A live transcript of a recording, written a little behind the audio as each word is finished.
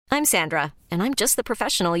I'm Sandra, and I'm just the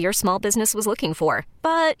professional your small business was looking for.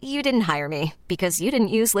 But you didn't hire me because you didn't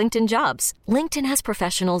use LinkedIn Jobs. LinkedIn has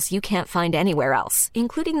professionals you can't find anywhere else,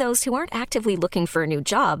 including those who aren't actively looking for a new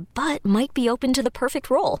job, but might be open to the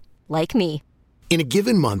perfect role, like me. In a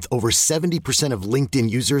given month, over 70% of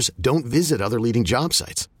LinkedIn users don't visit other leading job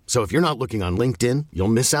sites. So if you're not looking on LinkedIn, you'll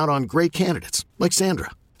miss out on great candidates like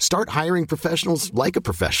Sandra. Start hiring professionals like a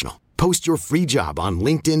professional. Post your free job on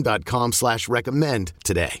linkedin.com/recommend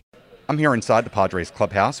today. I'm here inside the Padres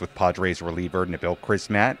clubhouse with Padres reliever Nabil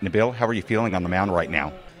Crismatt. Nabil, how are you feeling on the mound right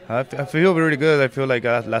now? I feel really good. I feel like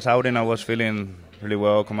last outing I was feeling really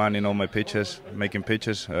well, commanding all my pitches, making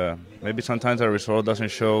pitches. Maybe sometimes the result doesn't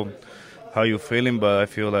show how you're feeling, but I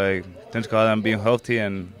feel like, thanks God, I'm being healthy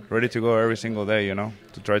and ready to go every single day,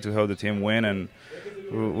 to try to help the team win. And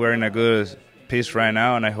we're in a good piece right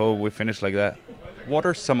now, and I hope we finish like that. What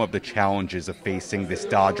are some of the challenges of facing this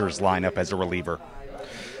Dodgers lineup as a reliever?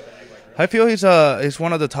 I feel it's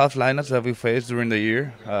one of the tough lineups that we faced during the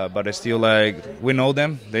year, but I still we know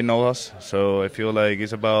them, they know us, so I feel like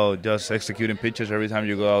it's about just executing pitches every time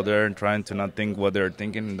you go out there and trying to not think what they're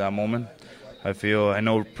thinking in that moment. I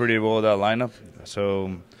know pretty well that lineup,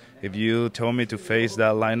 so if you tell me to face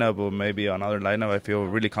that lineup or maybe another lineup, I feel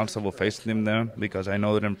really comfortable facing them because I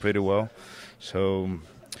know them pretty well. So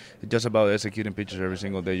it's just about executing pitches every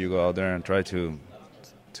single day you go out there and try to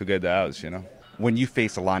get the outs, When you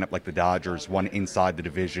face a lineup like the Dodgers, one inside the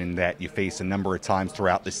division that you face a number of times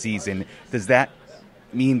throughout the season, does that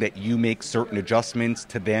mean that you make certain adjustments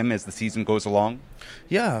to them as the season goes along?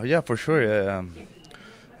 Yeah, for sure.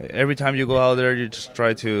 Every time you go out there, you just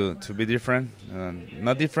try to be different.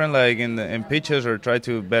 Not different like in pitches or try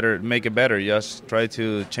to make it better. Just try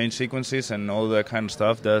to change sequences and all that kind of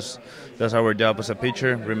stuff. That's our job as a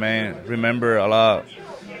pitcher. Remember a lot.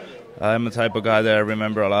 I'm the type of guy that I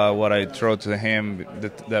remember a lot what I throw to him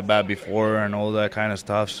that bat before and all that kind of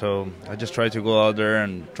stuff. So I just try to go out there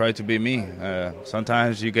and try to be me.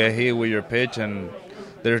 Sometimes you get hit with your pitch and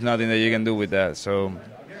there's nothing that you can do with that. So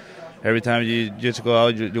every time you just go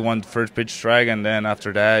out, you want first pitch strike, and then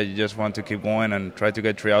after that you just want to keep going and try to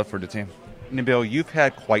get 3 out for the team. Nabil, you've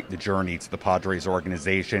had quite the journey to the Padres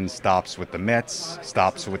organization, stops with the Mets,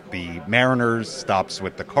 stops with the Mariners, stops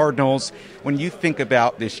with the Cardinals. When you think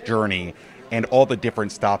about this journey and all the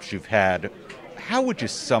different stops you've had, how would you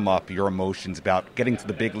sum up your emotions about getting to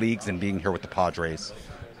the big leagues and being here with the Padres?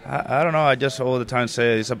 I don't know. I just all the time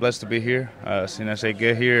say it's a blessing to be here. Since I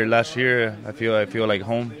get here last year, I feel like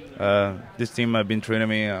home. This team have been treating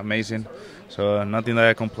me amazing. So nothing that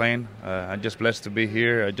I complain. I'm just blessed to be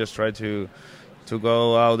here. I just try to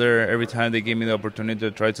go out there every time they give me the opportunity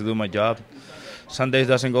to try to do my job. Some days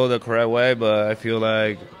doesn't go the correct way, but I feel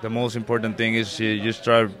like the most important thing is you just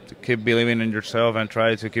try to keep believing in yourself and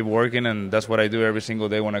try to keep working, and that's what I do every single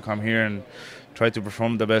day when I come here and try to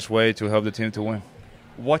perform the best way to help the team to win.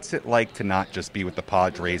 What's it like to not just be with the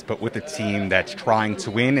Padres, but with a team that's trying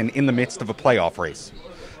to win and in the midst of a playoff race?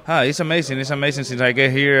 It's amazing. It's amazing. Since I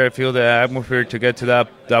get here, I feel the atmosphere to get to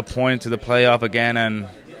that point, to the playoff again, and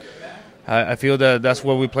I feel that that's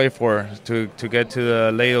what we play for, to get to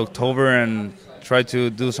the late October and try to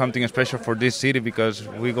do something special for this city, because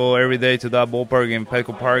we go every day to that ballpark in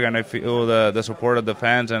Petco Park, and I feel the support of the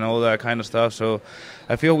fans and all that kind of stuff. So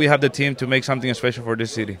I feel we have the team to make something special for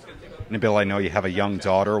this city. Nabil, I know you have a young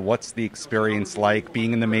daughter. What's the experience like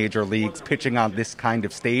being in the major leagues, pitching on this kind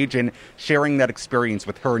of stage, and sharing that experience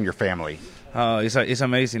with her and your family? It's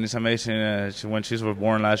amazing. It's amazing. When she was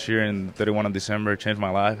born last year in 31 of December, it changed my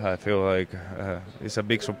life. I feel like it's a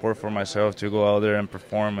big support for myself to go out there and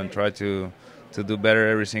perform and try to do better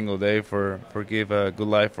every single day for give a good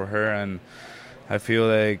life for her. And I feel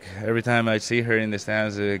like every time I see her in the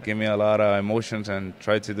stands, it gives me a lot of emotions and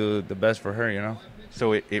try to do the best for her,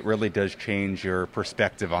 So it really does change your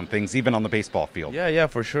perspective on things, even on the baseball field. Yeah,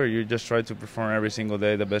 for sure. You just try to perform every single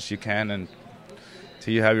day the best you can, and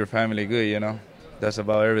till you have your family good, That's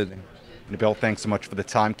about everything. Nabil, thanks so much for the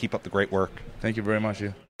time. Keep up the great work. Thank you very much,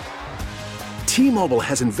 you. T-Mobile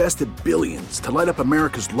has invested billions to light up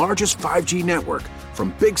America's largest 5G network,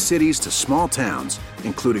 from big cities to small towns,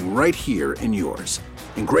 including right here in yours.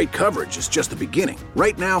 And great coverage is just the beginning.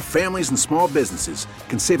 Right now, families and small businesses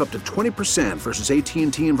can save up to 20% versus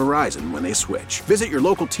AT&T and Verizon when they switch. Visit your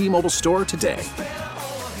local T-Mobile store today.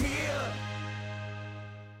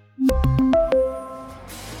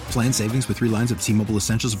 Plan savings with 3 lines of T-Mobile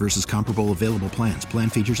Essentials versus comparable available plans. Plan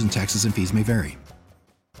features and taxes and fees may vary.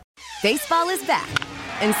 Baseball is back,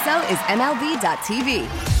 and so is MLB.tv.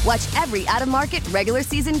 Watch every out-of-market regular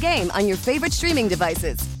season game on your favorite streaming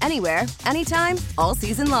devices, anywhere, anytime, all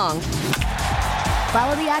season long.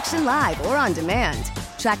 Follow the action live or on demand.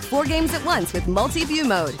 Track 4 games at once with multi-view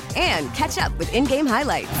mode and catch up with in-game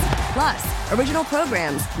highlights. Plus, original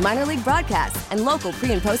programs, minor league broadcasts, and local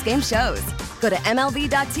pre- and post-game shows. Go to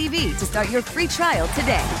MLB.tv to start your free trial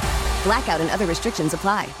today. Blackout and other restrictions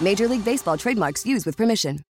apply. Major League Baseball trademarks used with permission.